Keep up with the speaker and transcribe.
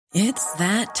It's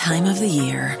that time of the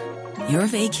year. Your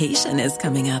vacation is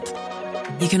coming up.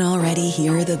 You can already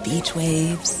hear the beach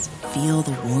waves, feel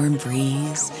the warm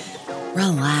breeze,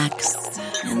 relax,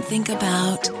 and think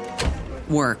about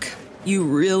work. You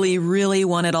really, really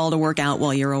want it all to work out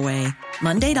while you're away.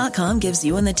 Monday.com gives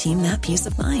you and the team that peace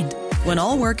of mind. When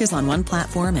all work is on one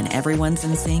platform and everyone's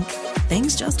in sync,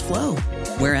 things just flow.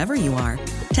 Wherever you are,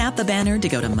 tap the banner to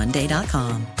go to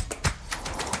Monday.com.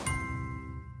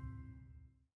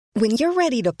 When you're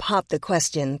ready to pop the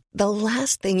question, the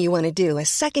last thing you want to do is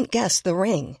second-guess the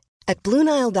ring. At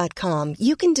BlueNile.com,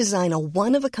 you can design a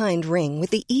one-of-a-kind ring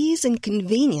with the ease and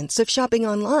convenience of shopping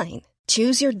online.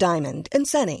 Choose your diamond and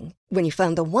setting. When you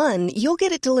find the one, you'll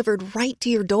get it delivered right to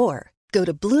your door. Go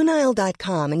to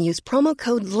BlueNile.com and use promo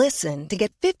code LISTEN to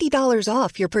get $50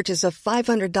 off your purchase of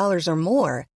 $500 or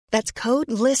more. That's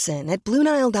code LISTEN at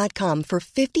BlueNile.com for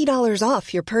 $50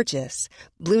 off your purchase.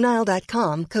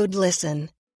 BlueNile.com, code LISTEN.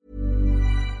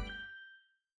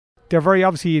 They're very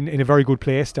obviously in a very good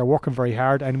place. They're working very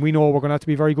hard, and we know we're going to have to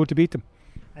be very good to beat them.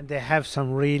 And they have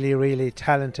some really, really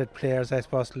talented players. I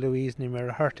suppose Louise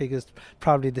Nimir-Hurtig is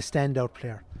probably the standout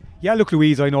player. Yeah, look,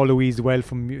 Louise, I know Louise well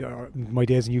from my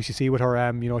days in UCC with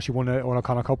her. She won a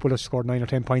O'Connor Cup with us, scored 9 or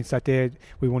 10 points that day.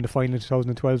 We won the final in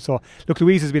 2012. So, look,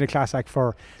 Louise has been a class act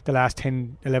for the last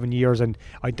 10, 11 years, and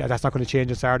that's not going to change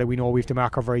on Saturday. We know we have to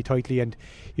mark her very tightly, and,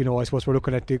 I suppose we're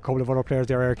looking at a couple of other players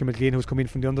there. Erica McLean, who's come in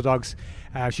from the underdogs.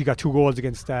 She got 2 goals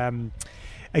against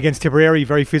Tipperary,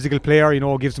 very physical player,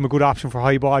 gives them a good option for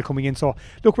high ball coming in. So,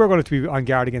 look, we're going to be on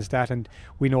guard against that, and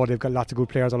we know they've got lots of good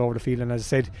players all over the field. And as I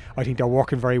said, I think they're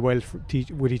working very well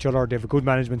with each other. They have a good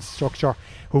management structure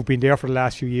who've been there for the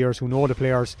last few years, who know the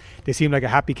players. They seem like a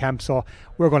happy camp, so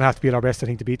we're going to have to be at our best, I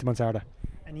think, to beat them on Saturday.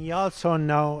 And you also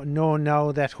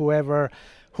know that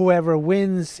whoever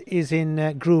wins is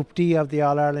in Group D of the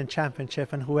All-Ireland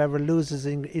Championship, and whoever loses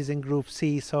is in Group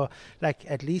C. So,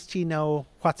 at least you know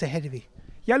what's ahead of you.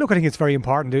 Yeah, look, I think it's very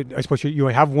important. I suppose you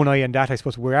have one eye on that. I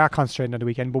suppose we are concentrating on the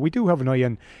weekend, but we do have an eye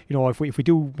on, if we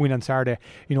do win on Saturday,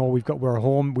 we're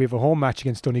home. We have a home match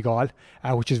against Donegal,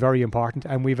 which is very important,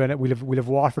 and we'll have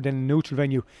Waterford in a neutral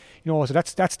venue. So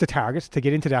that's the target, to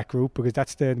get into that group, because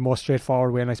that's the most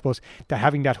straightforward way. And I suppose that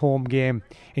having that home game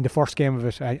in the first game of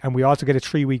it, and we also get a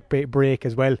 3-week break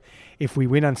as well if we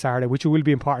win on Saturday, which will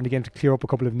be important again to clear up a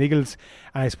couple of niggles.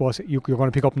 And I suppose you're going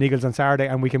to pick up niggles on Saturday,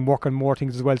 and we can work on more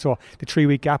things as well. So the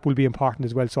 3-week gap will be important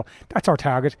as well. So that's our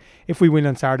target. If we win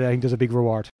on Saturday, I think there's a big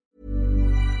reward.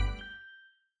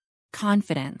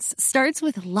 Confidence starts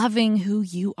with loving who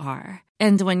you are.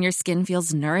 And when your skin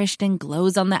feels nourished and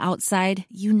glows on the outside,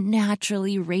 you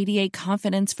naturally radiate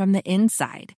confidence from the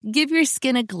inside. Give your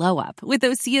skin a glow up with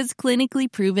Osea's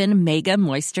clinically proven Mega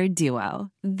Moisture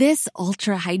Duo. This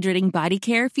ultra-hydrating body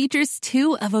care features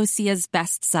 2 of Osea's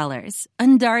best sellers,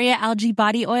 Undaria Algae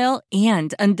Body Oil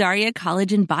and Undaria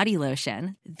Collagen Body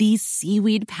Lotion. These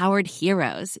seaweed-powered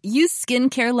heroes use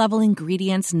skincare-level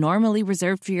ingredients normally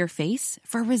reserved for your face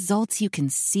for results you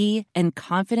can see and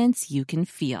confidence you can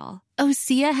feel.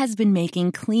 Osea has been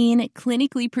making clean,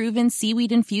 clinically proven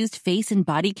seaweed-infused face and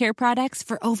body care products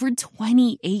for over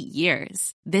 28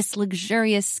 years. This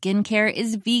luxurious skincare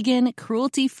is vegan,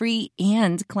 cruelty-free,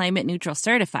 and climate-neutral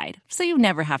certified, so you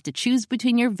never have to choose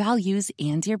between your values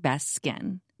and your best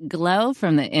skin. Glow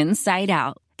from the inside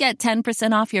out. Get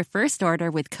 10% off your first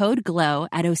order with code GLOW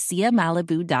at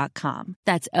OseaMalibu.com.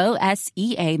 That's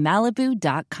OSEA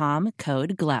Malibu.com,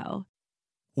 code GLOW.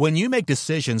 When you make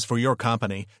decisions for your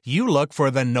company, you look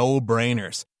for the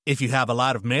no-brainers. If you have a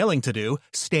lot of mailing to do,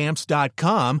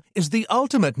 Stamps.com is the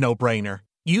ultimate no-brainer.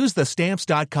 Use the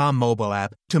Stamps.com mobile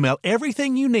app to mail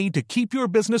everything you need to keep your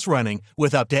business running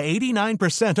with up to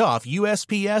 89% off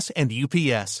USPS and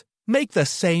UPS. Make the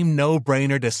same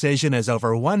no-brainer decision as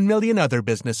over 1 million other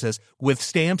businesses with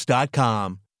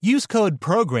Stamps.com. Use code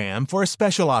PROGRAM for a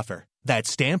special offer. That's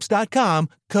Stamps.com,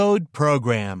 code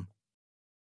PROGRAM.